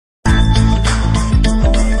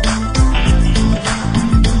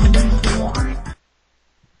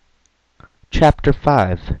Chapter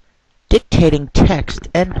 5. Dictating Text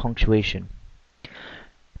and Punctuation.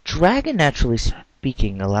 Dragon Naturally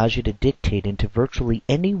Speaking allows you to dictate into virtually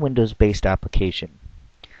any Windows-based application.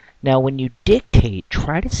 Now, when you dictate,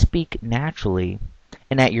 try to speak naturally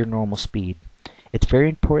and at your normal speed. It's very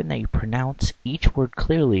important that you pronounce each word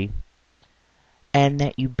clearly and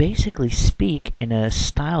that you basically speak in a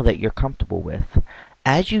style that you're comfortable with.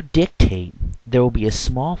 As you dictate, there will be a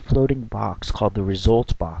small floating box called the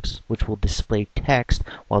results box, which will display text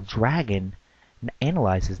while Dragon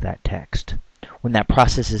analyzes that text. When that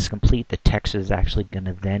process is complete, the text is actually going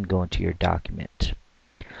to then go into your document.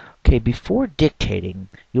 Okay, before dictating,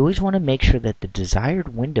 you always want to make sure that the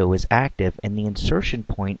desired window is active and the insertion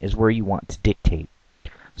point is where you want to dictate.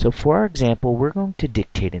 So for our example, we're going to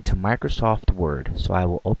dictate into Microsoft Word. So I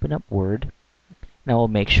will open up Word and I will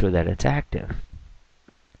make sure that it's active.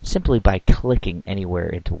 Simply by clicking anywhere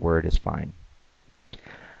into Word is fine.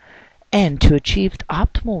 And to achieve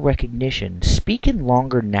optimal recognition, speak in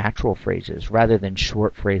longer natural phrases rather than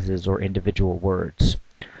short phrases or individual words.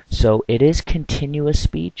 So it is continuous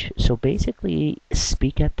speech, so basically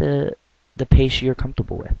speak at the pace you're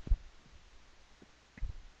comfortable with.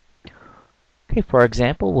 Okay, for our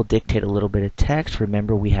example, we'll dictate a little bit of text.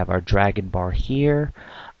 Remember, we have our dragon bar here.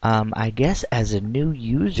 I guess as a new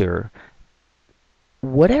user,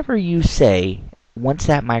 whatever you say, once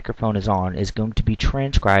that microphone is on, is going to be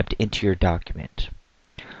transcribed into your document.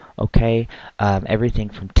 Okay, everything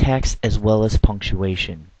from text as well as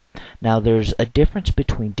punctuation. Now, there's a difference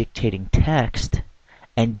between dictating text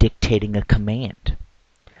and dictating a command.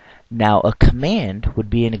 Now, a command would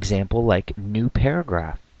be an example like new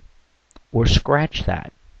paragraph or scratch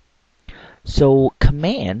that. So,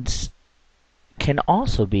 commands can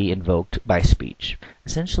also be invoked by speech.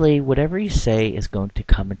 Essentially, whatever you say is going to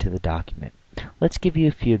come into the document. Let's give you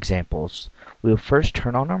a few examples. We will first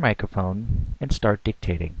turn on our microphone and start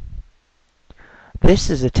dictating.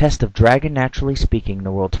 This is a test of Dragon Naturally Speaking,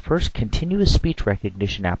 the world's first continuous speech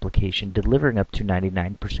recognition application delivering up to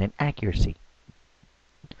 99% accuracy.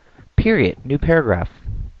 Period. New paragraph.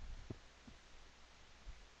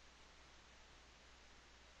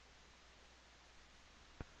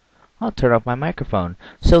 I'll turn off my microphone.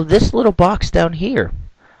 So this little box down here,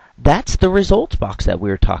 that's the results box that we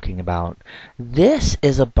were talking about. This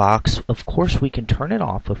is a box, of course we can turn it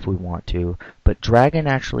off if we want to, but Dragon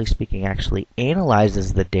Naturally Speaking actually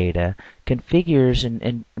analyzes the data, configures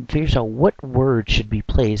and figures out what words should be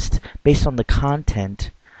placed based on the content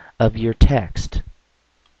of your text.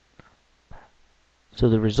 So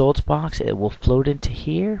the results box, it will float into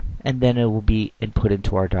here, and then it will be input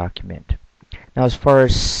into our document. Now, as far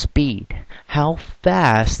as speed, how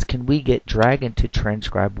fast can we get Dragon to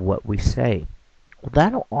transcribe what we say? Well,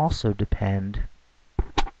 that'll also depend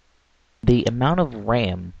the amount of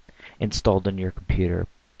RAM installed in your computer.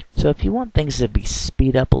 So if you want things to be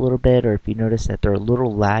speed up a little bit, or if you notice that they're a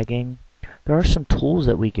little lagging, there are some tools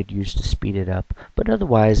that we could use to speed it up, but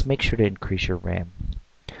otherwise make sure to increase your RAM.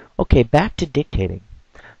 Okay, back to dictating.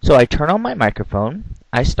 So I turn on my microphone,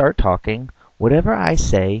 I start talking, whatever I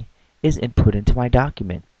say is input into my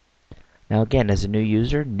document. Now again, as a new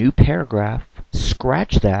user, new paragraph,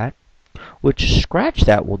 scratch that. Which scratch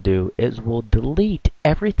that will do is will delete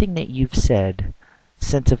everything that you've said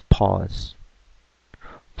since of pause.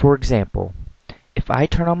 For example, if I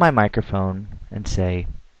turn on my microphone and say,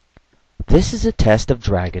 this is a test of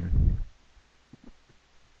Dragon,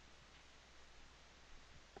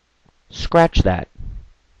 scratch that.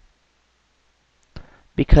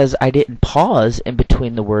 Because I didn't pause in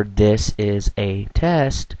between the word this is a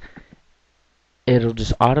test, it'll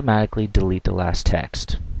just automatically delete the last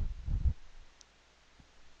text.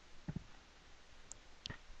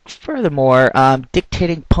 Furthermore,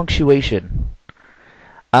 dictating punctuation.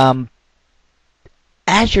 As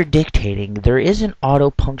you're dictating, there is an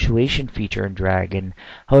auto punctuation feature in Dragon.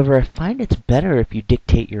 However, I find it's better if you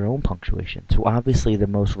dictate your own punctuation. So obviously the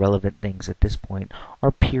most relevant things at this point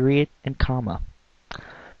are period and comma.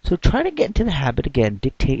 So try to get into the habit again,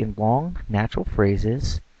 dictate in long, natural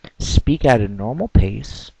phrases, speak at a normal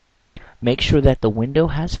pace, make sure that the window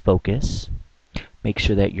has focus, make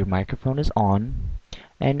sure that your microphone is on,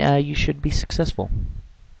 and you should be successful.